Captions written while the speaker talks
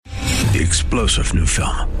The explosive new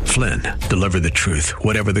film, Flynn, deliver the truth,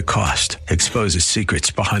 whatever the cost, exposes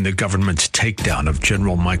secrets behind the government's takedown of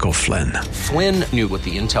General Michael Flynn. Flynn knew what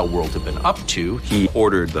the intel world had been up to. He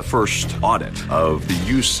ordered the first audit of the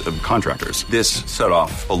use of contractors. This set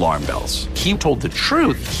off alarm bells. He told the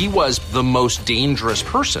truth. He was the most dangerous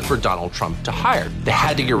person for Donald Trump to hire. They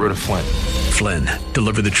had to get rid of Flynn. Flynn,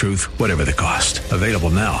 deliver the truth, whatever the cost. Available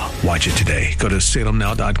now. Watch it today. Go to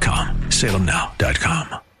salemnow.com.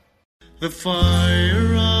 salemnow.com. The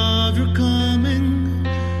fire of your coming,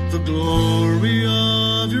 the glory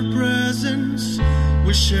of your presence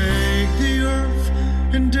will shake the earth,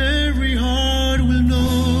 and every heart will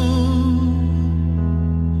know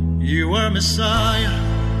you are Messiah,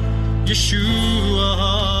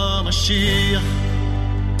 Yeshua HaMashiach,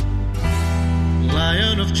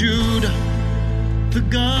 Lion of Judah, the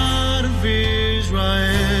God of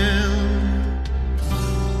Israel.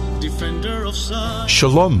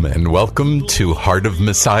 Shalom and welcome to Heart of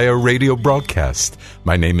Messiah radio broadcast.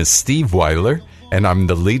 My name is Steve Weiler and I'm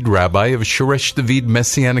the lead rabbi of Shoresh David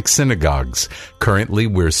Messianic Synagogues. Currently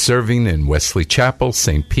we're serving in Wesley Chapel,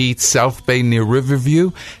 St. Pete, South Bay near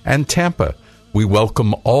Riverview, and Tampa. We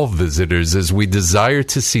welcome all visitors as we desire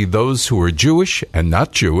to see those who are Jewish and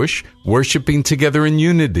not Jewish worshiping together in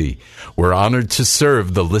unity. We're honored to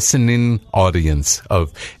serve the listening audience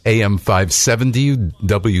of AM 570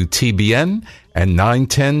 WTBN and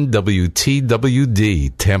 910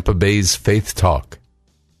 WTWD, Tampa Bay's Faith Talk.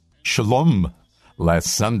 Shalom.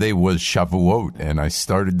 Last Sunday was Shavuot, and I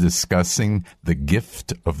started discussing the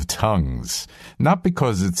gift of tongues, not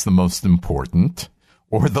because it's the most important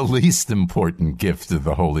or the least important gift of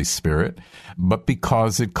the Holy Spirit, but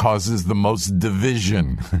because it causes the most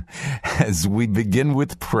division. As we begin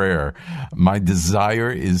with prayer, my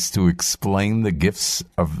desire is to explain the gifts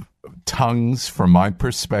of tongues from my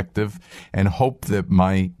perspective and hope that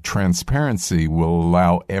my transparency will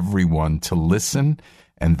allow everyone to listen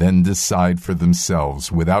and then decide for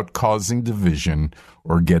themselves without causing division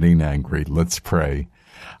or getting angry. Let's pray.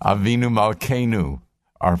 Avinu Malkeinu,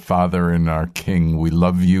 our Father and our King, we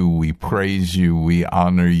love you, we praise you, we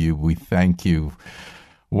honor you, we thank you.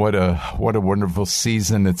 What a wonderful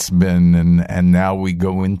season it's been, and now we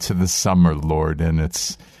go into the summer, Lord, and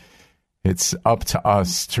it's up to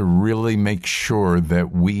us to really make sure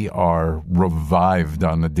that we are revived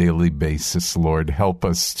on a daily basis, Lord. Help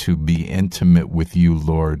us to be intimate with you,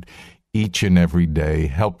 Lord, each and every day.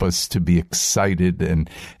 Help us to be excited and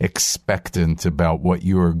expectant about what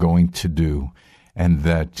you are going to do, and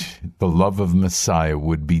that the love of Messiah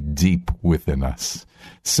would be deep within us.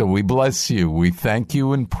 So we bless you, we thank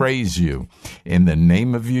you and praise you. In the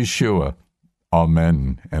name of Yeshua,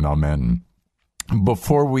 amen and amen.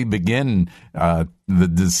 Before we begin the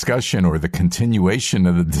discussion or the continuation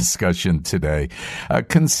of the discussion today,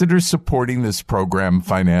 consider supporting this program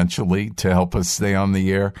financially to help us stay on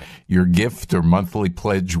the air. Your gift or monthly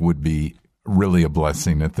pledge would be really a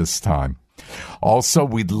blessing at this time. Also,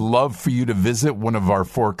 we'd love for you to visit one of our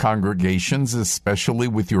 4 congregations, especially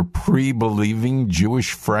with your pre-believing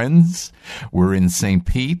Jewish friends. We're in St.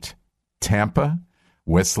 Pete, Tampa,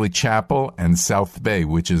 Wesley Chapel, and South Bay,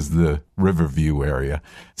 which is the Riverview area.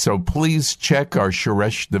 So please check our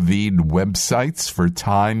Shoresh David websites for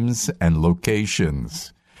times and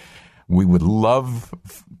locations. We would love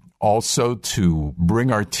also to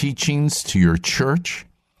bring our teachings to your church.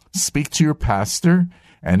 Speak to your pastor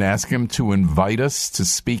and ask him to invite us to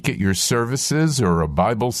speak at your services or a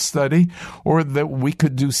Bible study, or that we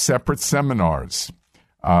could do separate seminars.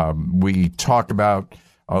 We talk about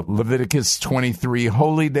Leviticus 23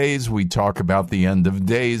 holy days. We talk about the end of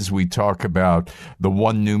days. We talk about the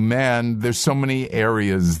one new man. There's so many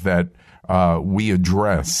areas that we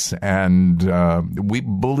address, and we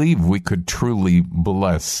believe we could truly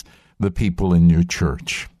bless the people in your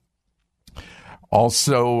church.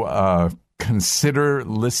 Also, consider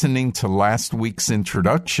listening to last week's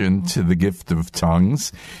introduction to the gift of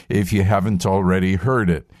tongues if you haven't already heard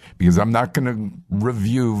it, because I'm not going to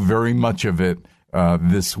review very much of it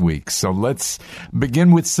this week. So let's begin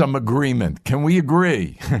with some agreement. Can we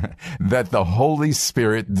agree that the Holy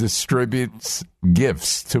Spirit distributes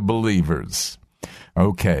gifts to believers?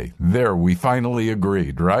 Okay, there, we finally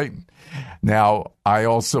agreed, right? Now, I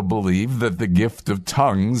also believe that the gift of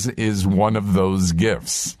tongues is one of those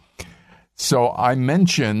gifts. So I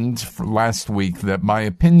mentioned last week that my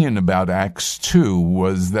opinion about Acts 2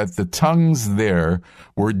 was that the tongues there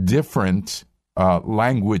were different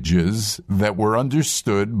languages that were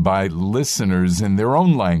understood by listeners in their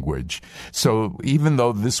own language. So even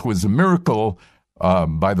though this was a miracle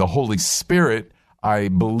by the Holy Spirit, I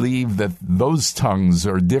believe that those tongues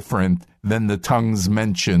are different than the tongues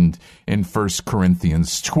mentioned in 1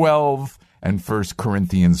 Corinthians 12 and 1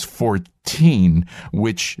 Corinthians 14,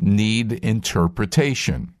 which need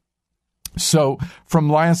interpretation. So from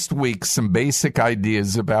last week, some basic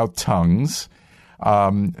ideas about tongues.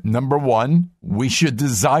 Number one, we should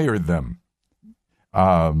desire them.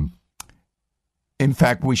 In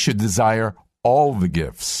fact, we should desire all the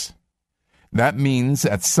gifts. That means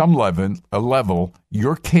at some level,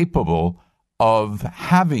 you're capable of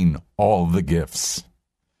having all the gifts.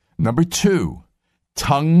 Number two,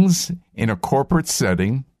 tongues in a corporate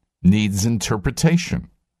setting needs interpretation,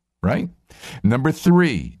 right? Number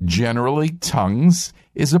three, generally, tongues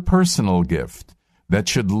is a personal gift that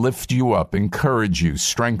should lift you up, encourage you,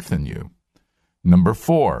 strengthen you. Number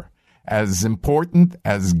four, as important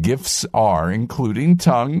as gifts are, including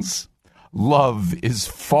tongues, love is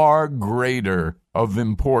far greater of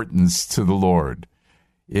importance to the Lord.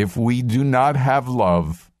 If we do not have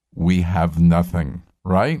love, we have nothing,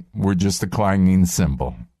 right? We're just a clanging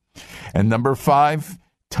cymbal. And number five,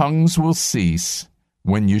 tongues will cease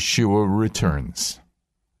when Yeshua returns.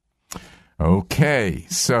 Okay,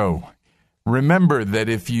 so remember that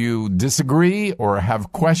if you disagree or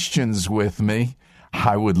have questions with me,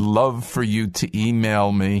 I would love for you to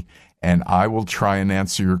email me, and I will try and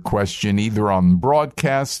answer your question either on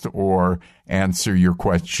broadcast or answer your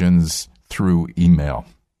questions through email.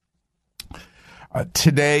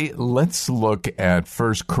 Today, let's look at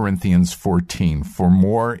 1 Corinthians 14 for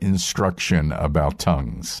more instruction about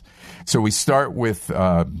tongues. So we start with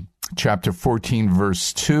chapter 14,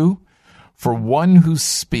 verse 2. For one who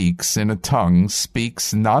speaks in a tongue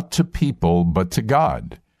speaks not to people, but to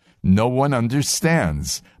God. No one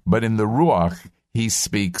understands, but in the Ruach he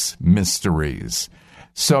speaks mysteries.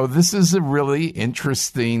 So this is a really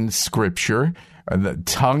interesting scripture. The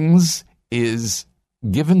tongues is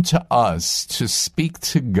given to us to speak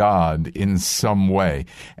to God in some way.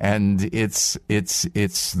 And it's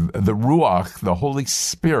the Ruach, the Holy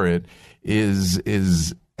Spirit,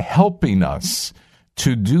 is helping us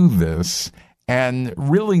to do this. And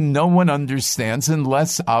really no one understands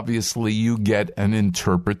unless obviously you get an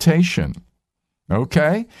interpretation.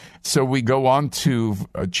 Okay? So we go on to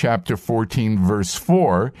chapter 14, verse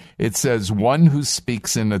 4. It says, one who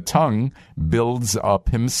speaks in a tongue builds up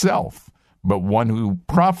himself, but one who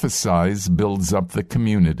prophesies builds up the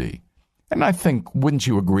community. And I think, wouldn't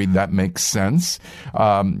you agree that makes sense?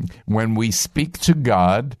 When we speak to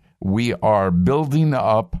God, we are building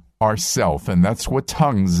up ourselves, and that's what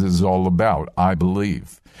tongues is all about, I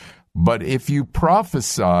believe. But if you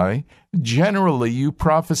prophesy, generally you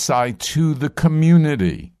prophesy to the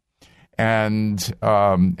community, and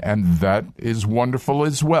that is wonderful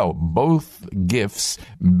as well. Both gifts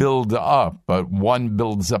build up, but one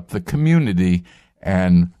builds up the community,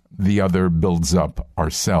 and the other builds up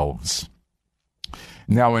ourselves.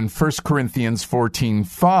 Now in 1 Corinthians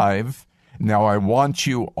 14:5, now I want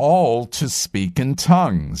you all to speak in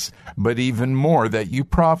tongues, but even more that you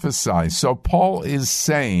prophesy. So Paul is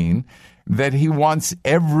saying that he wants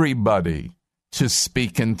everybody to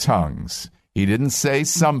speak in tongues. He didn't say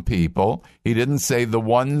some people. He didn't say the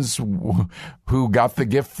ones who got the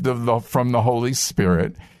gift from the Holy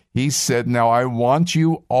Spirit. He said, now I want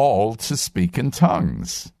you all to speak in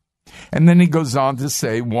tongues. And then he goes on to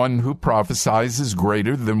say, one who prophesies is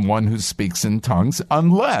greater than one who speaks in tongues,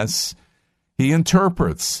 unless he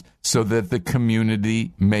interprets, so that the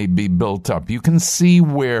community may be built up. You can see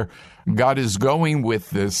where God is going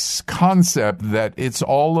with this concept that it's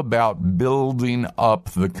all about building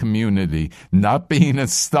up the community, not being a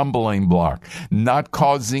stumbling block, not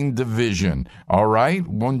causing division. All right?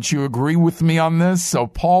 Won't you agree with me on this? So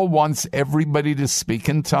Paul wants everybody to speak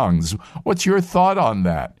in tongues. What's your thought on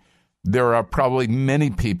that? There are probably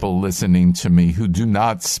many people listening to me who do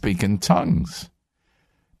not speak in tongues.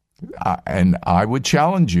 And I would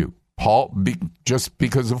challenge you, Paul, just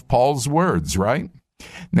because of Paul's words, right?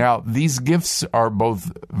 Now, these gifts are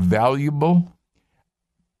both valuable,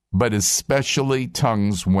 but especially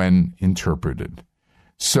tongues when interpreted.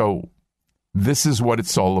 So this is what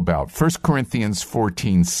it's all about. 1 Corinthians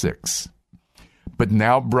 14:6. But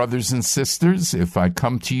now, brothers and sisters, if I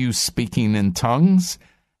come to you speaking in tongues,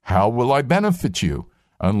 how will I benefit you?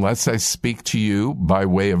 Unless I speak to you by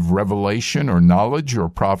way of revelation or knowledge or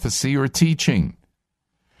prophecy or teaching.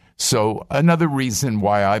 So another reason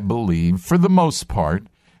why I believe, for the most part,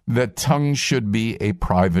 that tongues should be a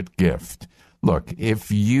private gift. Look,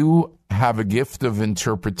 if you have a gift of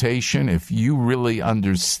interpretation, if you really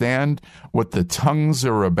understand what the tongues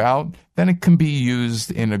are about, then it can be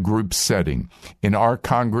used in a group setting. In our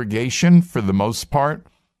congregation, for the most part,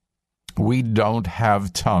 we don't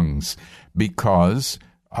have tongues because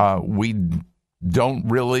we don't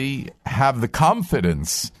really have the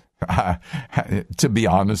confidence, to be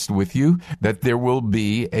honest with you, that there will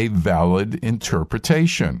be a valid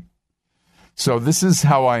interpretation. So this is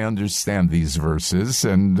how I understand these verses,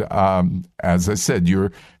 and as I said,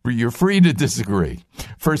 you're free to disagree.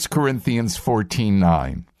 1 Corinthians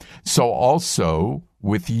 14:9. So also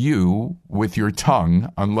with you, with your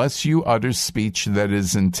tongue, unless you utter speech that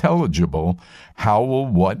is intelligible, how will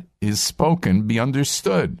what is spoken be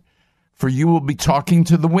understood? For you will be talking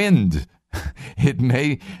to the wind. It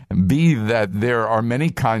may be that there are many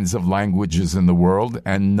kinds of languages in the world,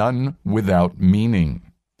 and none without meaning.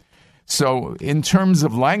 So in terms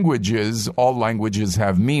of languages, all languages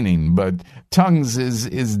have meaning, but tongues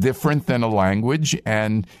is different than a language,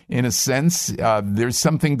 and in a sense, there's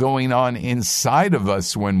something going on inside of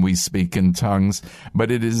us when we speak in tongues,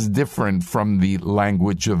 but it is different from the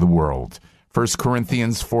language of the world. 1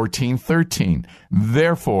 Corinthians 14:13.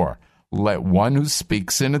 Therefore, let one who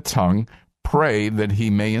speaks in a tongue pray that he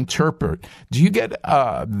may interpret. Do you get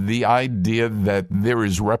the idea that there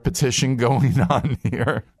is repetition going on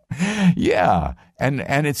here? Yeah, and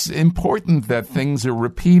it's important that things are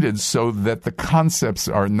repeated so that the concepts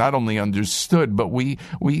are not only understood, but we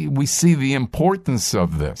see the importance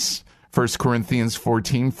of this. 1 Corinthians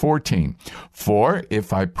 14:14. For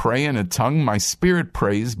if I pray in a tongue, my spirit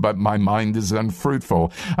prays, but my mind is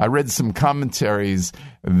unfruitful. I read some commentaries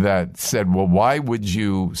that said, well, why would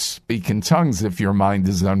you speak in tongues if your mind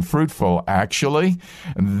is unfruitful? Actually,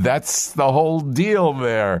 that's the whole deal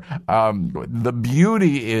there. The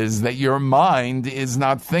beauty is that your mind is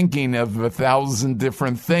not thinking of 1,000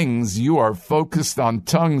 different things. You are focused on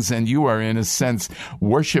tongues, and you are, in a sense,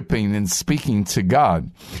 worshiping and speaking to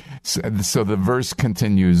God. So the verse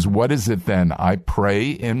continues, what is it then? I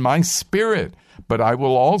pray in my spirit, but I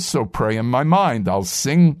will also pray in my mind. I'll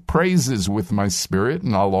sing praises with my spirit,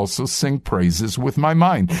 and I'll also sing praises with my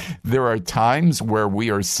mind. There are times where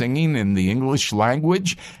we are singing in the English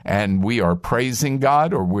language, and we are praising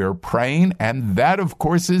God, or we're praying, and that, of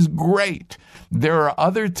course, is great. There are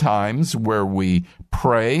other times where we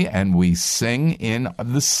pray and we sing in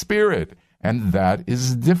the spirit, and that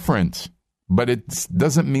is different. But it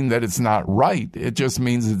doesn't mean that it's not right. It just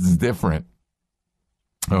means it's different.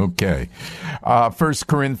 Okay. 1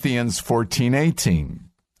 Corinthians 14:18.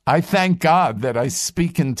 I thank God that I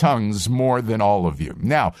speak in tongues more than all of you.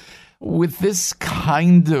 Now, with this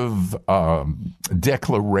kind of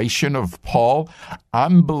declaration of Paul,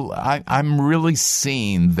 I'm really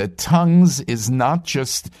seeing that tongues is not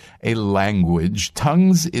just a language.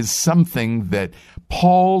 Tongues is something that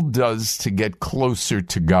Paul does to get closer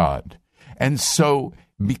to God. And so,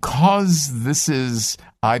 because this is,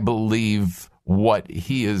 I believe, what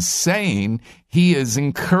he is saying, he is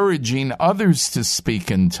encouraging others to speak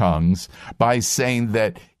in tongues by saying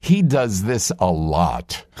that he does this a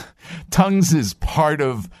lot. Tongues is part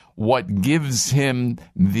of what gives him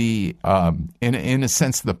the, in a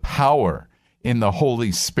sense, the power in the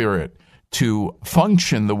Holy Spirit to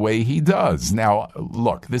function the way he does. Now,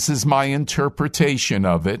 look, this is my interpretation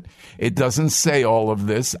of it. It doesn't say all of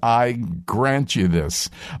this. I grant you this.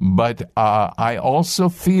 But I also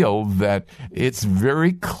feel that it's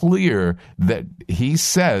very clear that he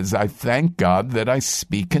says, I thank God that I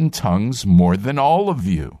speak in tongues more than all of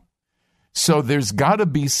you. So there's got to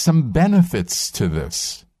be some benefits to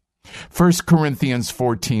this. 1 Corinthians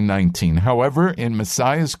 14:19. However, in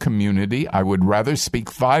Messiah's community, I would rather speak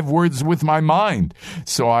 5 words with my mind,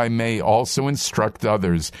 so I may also instruct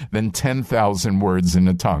others, than 10,000 words in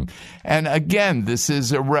a tongue. And again, this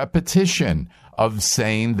is a repetition of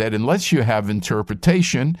saying that unless you have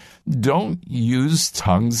interpretation, don't use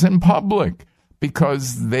tongues in public,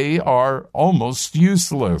 because they are almost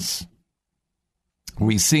useless.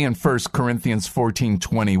 We see in 1 Corinthians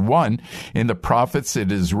 14:21, in the prophets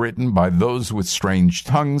it is written, by those with strange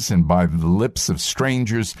tongues and by the lips of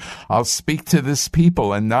strangers, I'll speak to this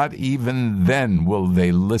people, and not even then will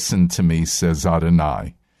they listen to me, says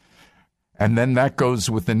Adonai. And then that goes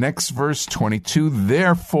with the next verse, 22,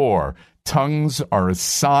 therefore, tongues are a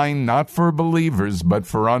sign not for believers, but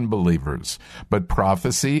for unbelievers. But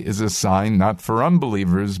prophecy is a sign not for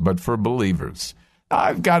unbelievers, but for believers.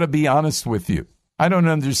 I've got to be honest with you. I don't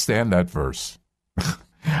understand that verse.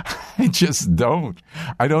 I just don't.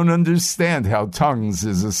 I don't understand how tongues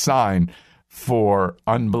is a sign for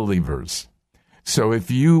unbelievers. So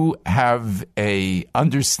if you have a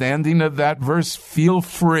understanding of that verse, feel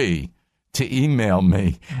free to email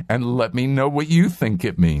me and let me know what you think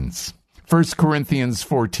it means. 1 Corinthians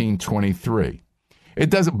 14:23.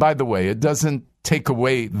 It doesn't, by the way, it doesn't take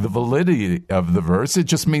away the validity of the verse. It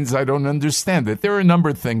just means I don't understand it. There are a number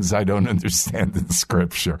of things I don't understand in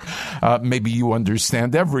Scripture. Maybe you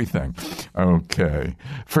understand everything. Okay.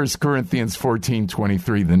 1 Corinthians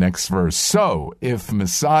 14:23, the next verse. So, if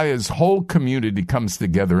Messiah's whole community comes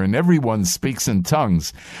together and everyone speaks in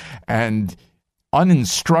tongues, and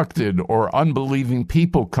uninstructed or unbelieving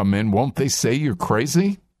people come in, won't they say you're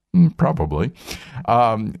crazy? Probably.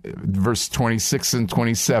 Verse 26 and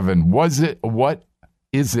 27. What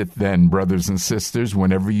is it then, brothers and sisters,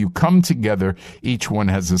 whenever you come together, each one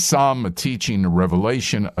has a psalm, a teaching, a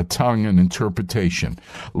revelation, a tongue, an interpretation.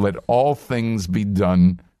 Let all things be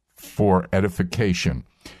done for edification.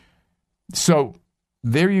 So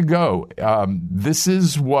there you go. This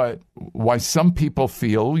is why some people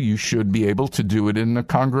feel you should be able to do it in a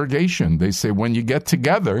congregation. They say when you get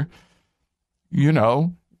together,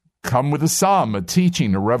 come with a psalm, a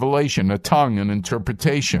teaching, a revelation, a tongue, an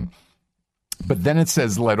interpretation. But then it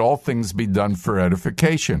says, let all things be done for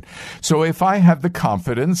edification. So if I have the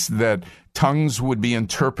confidence that tongues would be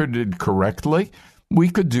interpreted correctly, we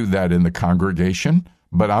could do that in the congregation.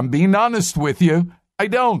 But I'm being honest with you, I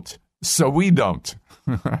don't. So we don't.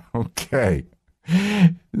 Okay.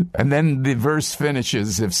 And then the verse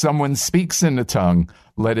finishes, if someone speaks in a tongue,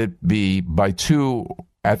 let it be by two,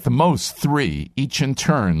 at the most three, each in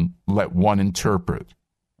turn, let one interpret.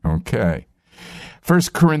 Okay. 1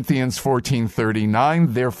 Corinthians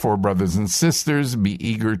 14:39, therefore, brothers and sisters, be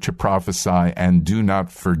eager to prophesy and do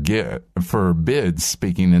not forbid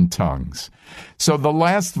speaking in tongues. So the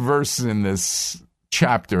last verse in this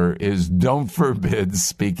chapter is don't forbid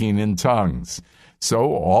speaking in tongues.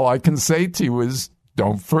 So all I can say to you is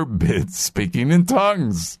don't forbid speaking in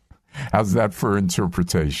tongues. How's that for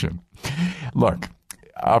interpretation? Look,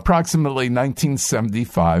 approximately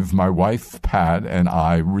 1975, my wife, Pat, and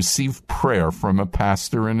I received prayer from a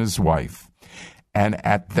pastor and his wife. And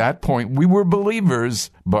at that point, we were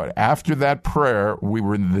believers, but after that prayer, we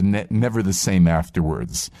were never the same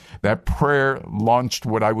afterwards. That prayer launched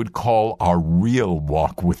what I would call our real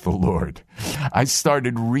walk with the Lord. I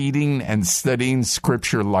started reading and studying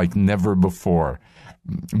Scripture like never before.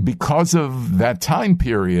 Because of that time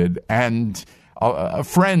period and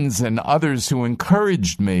friends and others who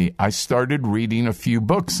encouraged me, I started reading a few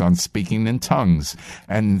books on speaking in tongues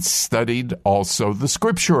and studied also the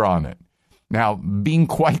Scripture on it. Now, being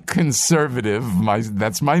quite conservative,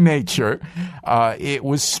 that's my nature, it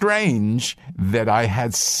was strange that I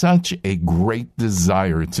had such a great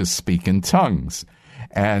desire to speak in tongues.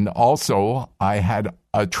 And also, I had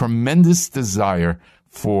a tremendous desire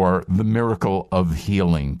for the miracle of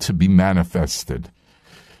healing to be manifested.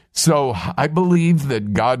 So I believe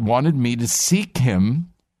that God wanted me to seek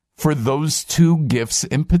him for those two gifts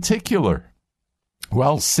in particular.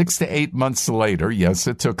 Well, 6 to 8 months later, yes,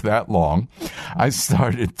 it took that long, I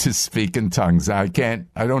started to speak in tongues. I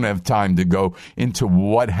don't have time to go into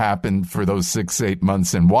what happened for those 6, 8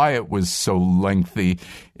 months and why it was so lengthy,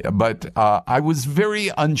 but I was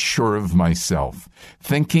very unsure of myself,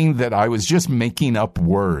 thinking that I was just making up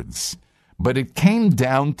words. But it came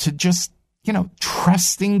down to just,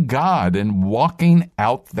 trusting God and walking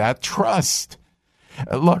out that trust.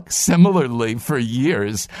 Look, similarly, for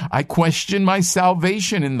years, I questioned my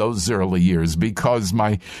salvation in those early years because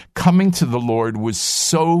my coming to the Lord was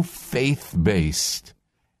so faith-based.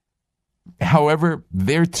 However,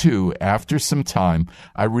 there too, after some time,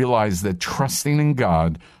 I realized that trusting in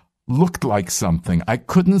God looked like something. I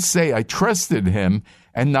couldn't say I trusted him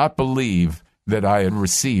and not believe that I had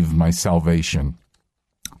received my salvation.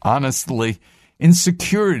 Honestly,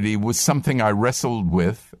 insecurity was something I wrestled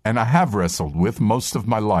with, and I have wrestled with most of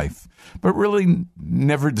my life, but really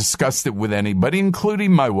never discussed it with anybody,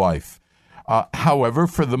 including my wife. However,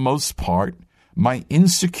 for the most part, my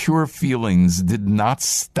insecure feelings did not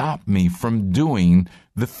stop me from doing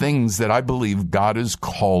the things that I believe God has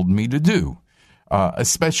called me to do,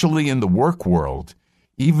 especially in the work world,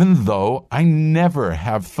 even though I never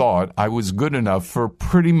have thought I was good enough for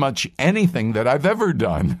pretty much anything that I've ever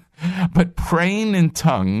done. But praying in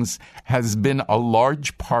tongues has been a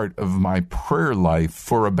large part of my prayer life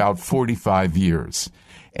for about 45 years.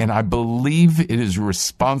 And I believe it is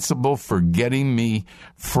responsible for getting me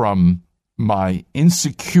from my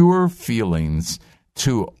insecure feelings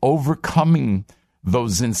to overcoming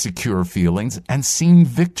those insecure feelings and seeing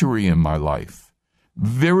victory in my life.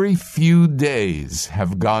 Very few days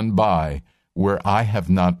have gone by where I have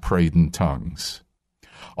not prayed in tongues.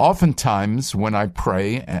 Oftentimes, when I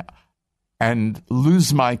pray and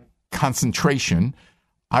lose my concentration,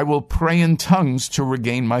 I will pray in tongues to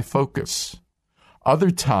regain my focus. Other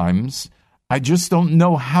times, I just don't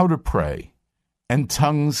know how to pray, and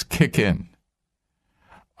tongues kick in.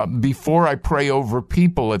 before I pray over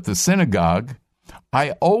people at the synagogue,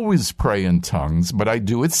 I always pray in tongues, but I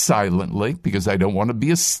do it silently because I don't want to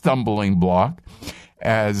be a stumbling block,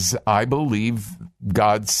 as I believe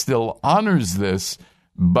God still honors this,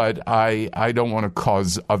 but I don't want to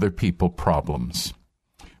cause other people problems.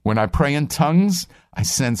 When I pray in tongues, I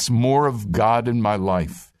sense more of God in my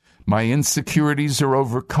life. My insecurities are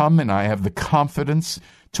overcome, and I have the confidence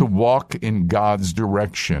to walk in God's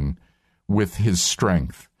direction with His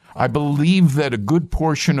strength. I believe that a good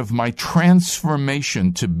portion of my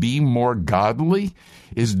transformation to be more godly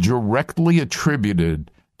is directly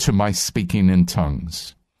attributed to my speaking in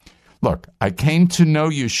tongues. Look, I came to know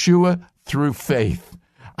Yeshua through faith.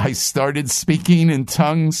 I started speaking in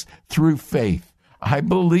tongues through faith. I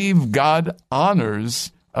believe God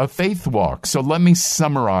honors a faith walk. So let me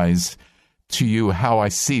summarize to you how I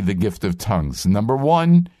see the gift of tongues. Number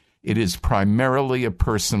one, it is primarily a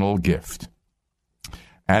personal gift.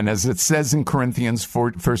 And as it says in 1 Corinthians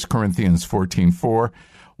 14:4,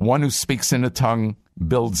 one who speaks in a tongue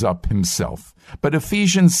builds up himself. But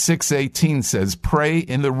Ephesians 6:18 says, pray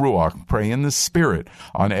in the Ruach, pray in the Spirit,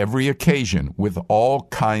 on every occasion, with all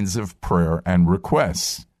kinds of prayer and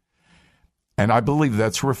requests. And I believe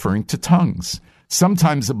that's referring to tongues.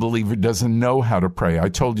 Sometimes a believer doesn't know how to pray. I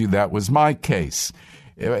told you that was my case.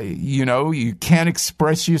 You can't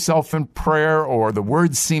express yourself in prayer, or the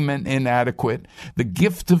words seem inadequate. The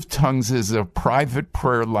gift of tongues is a private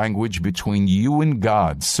prayer language between you and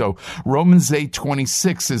God. So Romans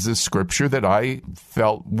 8:26 is a scripture that I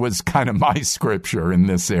felt was kind of my scripture in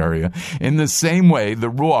this area. In the same way,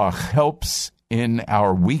 the Ruach helps in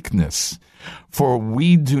our weakness. For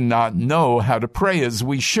we do not know how to pray as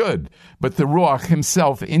we should, but the Ruach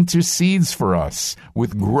himself intercedes for us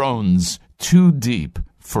with groans too deep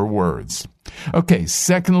for words. Okay,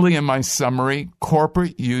 secondly, in my summary,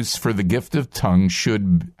 corporate use for the gift of tongues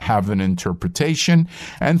should have an interpretation.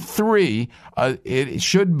 And three, it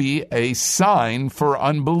should be a sign for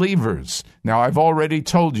unbelievers. Now, I've already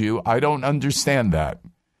told you I don't understand that.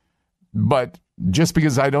 But just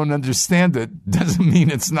because I don't understand it doesn't mean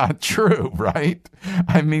it's not true, right?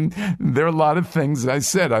 I mean, there are a lot of things I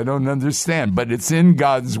said I don't understand, but it's in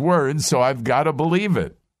God's word, so I've got to believe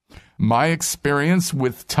it. My experience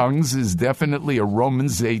with tongues is definitely a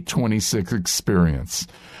Romans 8:26 experience.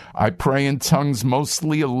 I pray in tongues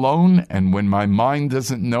mostly alone, and when my mind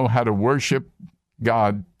doesn't know how to worship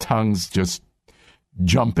God, tongues just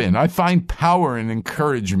jump in. I find power and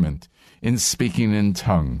encouragement in speaking in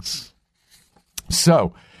tongues.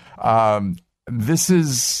 So, this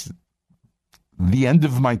is the end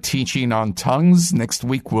of my teaching on tongues. Next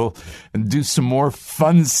week, we'll do some more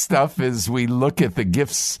fun stuff as we look at the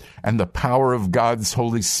gifts and the power of God's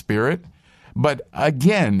Holy Spirit. But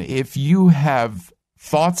again, if you have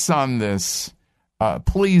thoughts on this,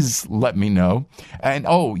 please let me know. And,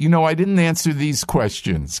 I didn't answer these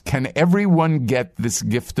questions. Can everyone get this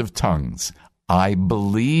gift of tongues? I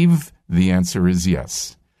believe the answer is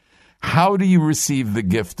yes. How do you receive the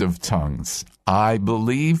gift of tongues? I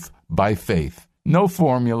believe by faith. No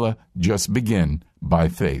formula, just begin by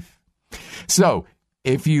faith. So,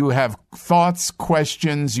 if you have thoughts,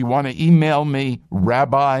 questions, you want to email me,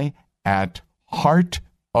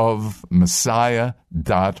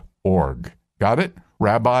 rabbi@heartofmessiah.org. Got it?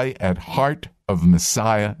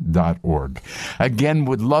 rabbi@heartofmessiah.org. Again,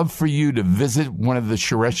 would love for you to visit one of the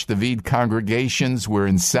Shoresh David congregations. We're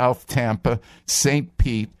in South Tampa, St.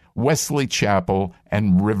 Pete, Wesley Chapel,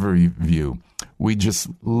 and Riverview. We just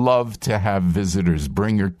love to have visitors.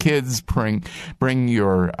 Bring your kids, bring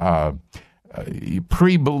your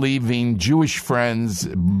pre-believing Jewish friends,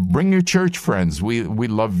 bring your church friends. We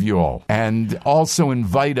love you all. And also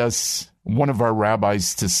invite us, one of our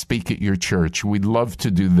rabbis, to speak at your church. We'd love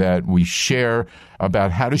to do that. We share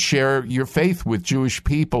about how to share your faith with Jewish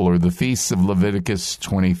people, or the feasts of Leviticus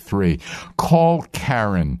 23. Call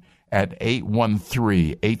Karen at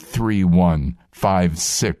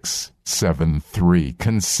 813-831-5673.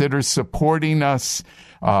 Consider supporting us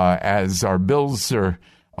as our bills are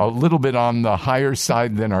a little bit on the higher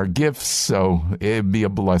side than our gifts, so it'd be a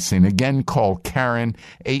blessing. Again, call Karen,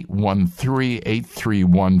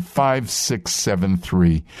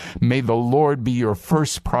 813-831-5673. May the Lord be your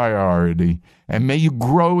first priority, and may you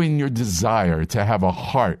grow in your desire to have a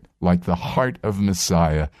heart like the heart of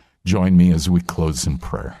Messiah. Join me as we close in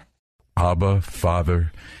prayer. Abba,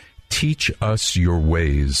 Father, teach us your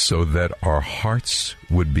ways so that our hearts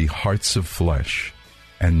would be hearts of flesh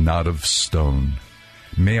and not of stone.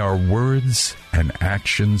 May our words and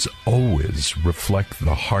actions always reflect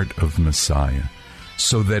the heart of Messiah,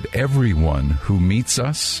 so that everyone who meets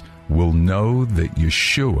us will know that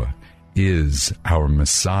Yeshua is our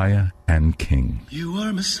Messiah and King. You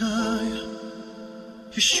are Messiah,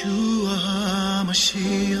 Yeshua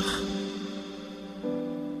HaMashiach,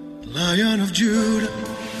 Lion of Judah,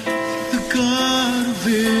 the God of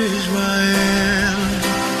Israel.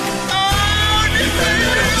 Oh, defend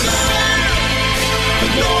the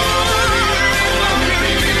Lord,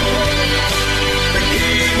 the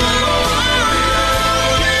King of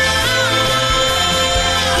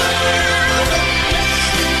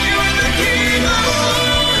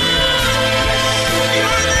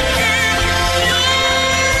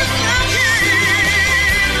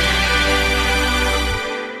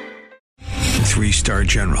Three-star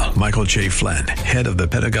General Michael J. Flynn, head of the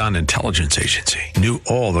Pentagon Intelligence Agency, knew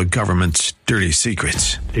all the government's dirty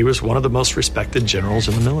secrets. He was one of the most respected generals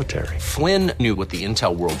in the military. Flynn knew what the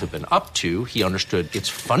intel world had been up to. He understood its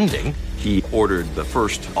funding. He ordered the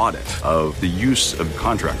first audit of the use of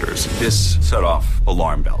contractors. This set off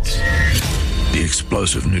alarm bells. The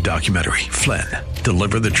explosive new documentary, Flynn,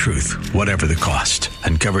 Deliver the Truth, Whatever the Cost,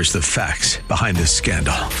 uncovers the facts behind this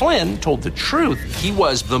scandal. Flynn told the truth. He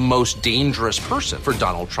was the most dangerous person for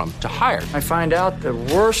Donald Trump to hire. I find out the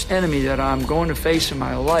worst enemy that I'm going to face in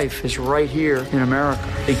my life is right here in America.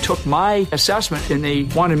 They took my assessment and they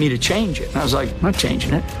wanted me to change it. And I was like, I'm not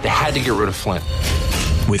changing it. They had to get rid of Flynn.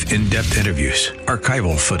 With in-depth interviews,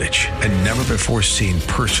 archival footage, and never-before-seen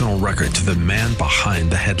personal records of the man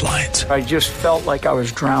behind the headlines. I just felt like I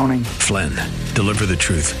was drowning. Flynn, Deliver the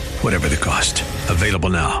Truth, Whatever the Cost. Available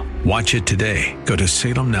now. Watch it today. Go to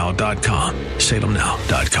salemnow.com.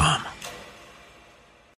 salemnow.com.